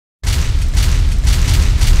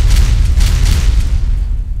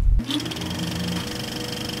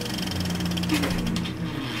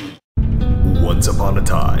Once upon a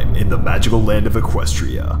time, in the magical land of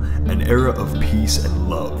Equestria, an era of peace and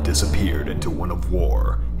love disappeared into one of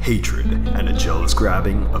war, hatred, and a jealous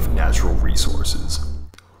grabbing of natural resources.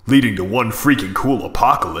 Leading to one freaking cool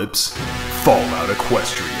apocalypse, Fallout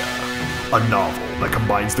Equestria. A novel that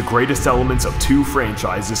combines the greatest elements of two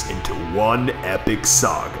franchises into one epic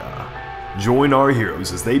saga. Join our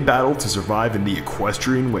heroes as they battle to survive in the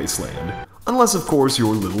Equestrian wasteland. Unless, of course,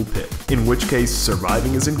 you're Little Pip, in which case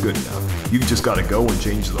surviving isn't good enough. You just gotta go and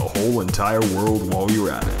change the whole entire world while you're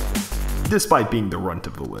at it. Despite being the runt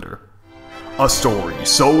of the litter. A story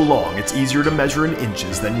so long it's easier to measure in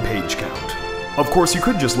inches than page count. Of course, you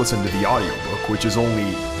could just listen to the audiobook, which is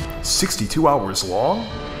only 62 hours long?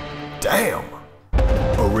 Damn!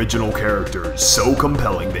 Original characters so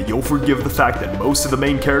compelling that you'll forgive the fact that most of the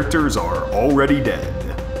main characters are already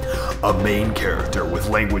dead. A main character with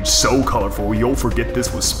language so colorful you'll forget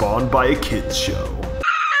this was spawned by a kids show.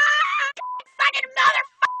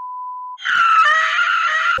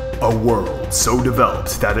 A world so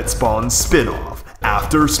developed that it spawns spin-off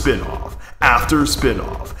after spin-off after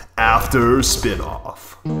spin-off after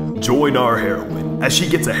spin-off. Join our heroine as she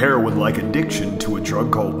gets a heroin-like addiction to a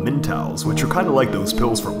drug called Mentals, which are kind of like those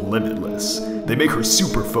pills from Limitless. They make her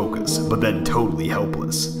super focused, but then totally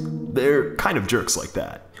helpless. They're kind of jerks like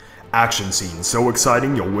that. Action scenes so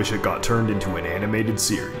exciting you'll wish it got turned into an animated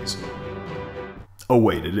series. Oh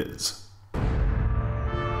wait, it is.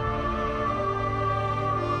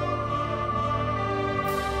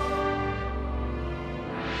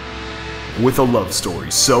 With a love story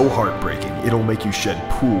so heartbreaking it'll make you shed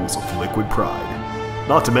pools of liquid pride.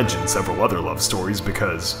 Not to mention several other love stories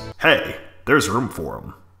because, hey, there's room for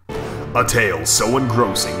them. A tale so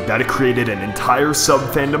engrossing that it created an entire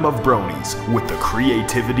sub-fandom of bronies with the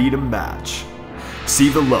creativity to match. See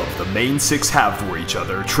the love the main six have for each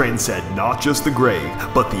other transcend not just the grave,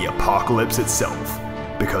 but the apocalypse itself.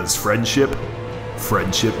 Because friendship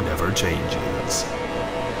never changes.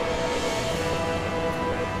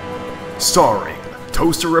 Starring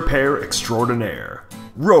Toaster Repair Extraordinaire,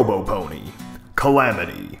 Robo-Pony,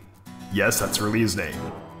 Calamity. Yes, that's really his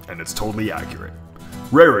name, and it's totally accurate.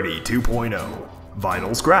 Rarity 2.0,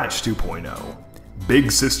 Vinyl Scratch 2.0,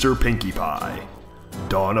 Big Sister Pinkie Pie,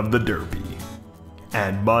 Dawn of the Derpy,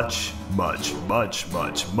 and much, much, much,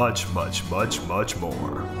 much, much, much, much, much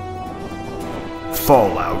more.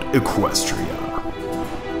 Fallout Equestria.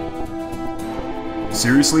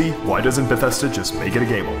 Seriously, why doesn't Bethesda just make it a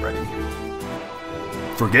game already?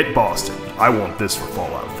 Forget Boston, I want this for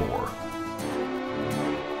Fallout 4.